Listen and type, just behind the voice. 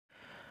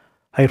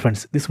Hi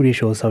friends, this video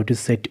shows how to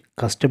set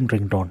custom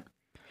ringtone.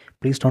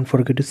 Please don't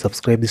forget to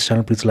subscribe this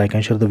channel. Please like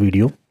and share the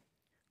video.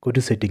 Go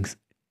to settings,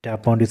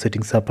 tap on the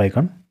settings app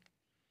icon.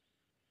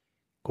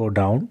 Go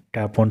down,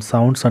 tap on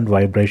sounds and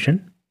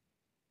vibration.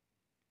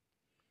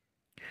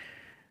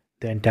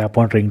 Then tap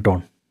on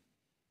ringtone.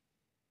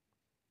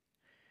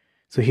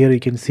 So here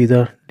you can see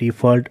the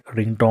default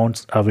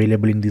ringtones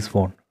available in this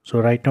phone. So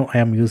right now I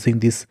am using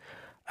this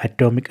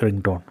atomic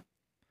ringtone.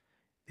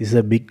 This is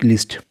a big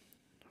list.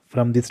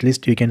 From this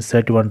list you can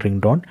set one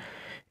ringtone.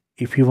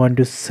 If you want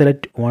to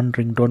select one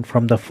ringtone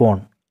from the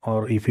phone,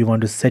 or if you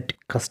want to set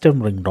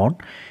custom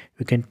ringtone,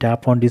 you can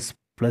tap on this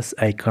plus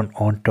icon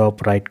on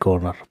top right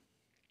corner.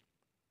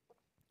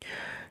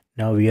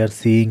 Now we are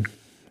seeing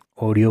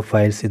audio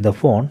files in the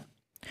phone.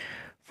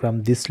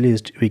 From this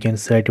list we can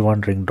set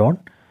one ringtone.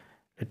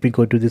 Let me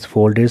go to this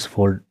folders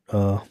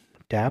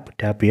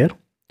tap here.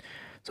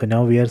 So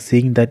now we are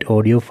seeing that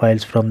audio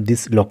files from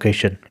this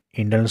location: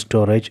 internal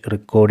storage,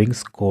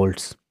 recordings,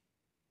 calls.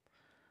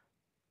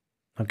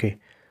 Okay,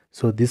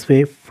 so this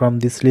way from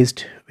this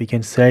list we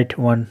can select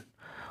one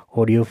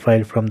audio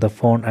file from the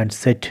phone and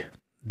set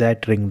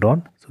that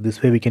ringtone. So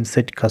this way we can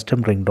set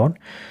custom ringtone.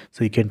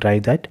 So you can try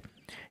that.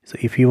 So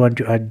if you want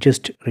to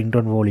adjust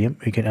ringtone volume,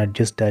 you can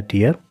adjust that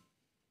here.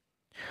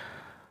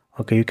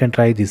 Okay, you can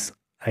try this.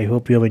 I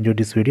hope you have enjoyed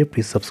this video.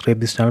 Please subscribe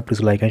this channel.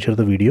 Please like and share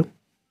the video.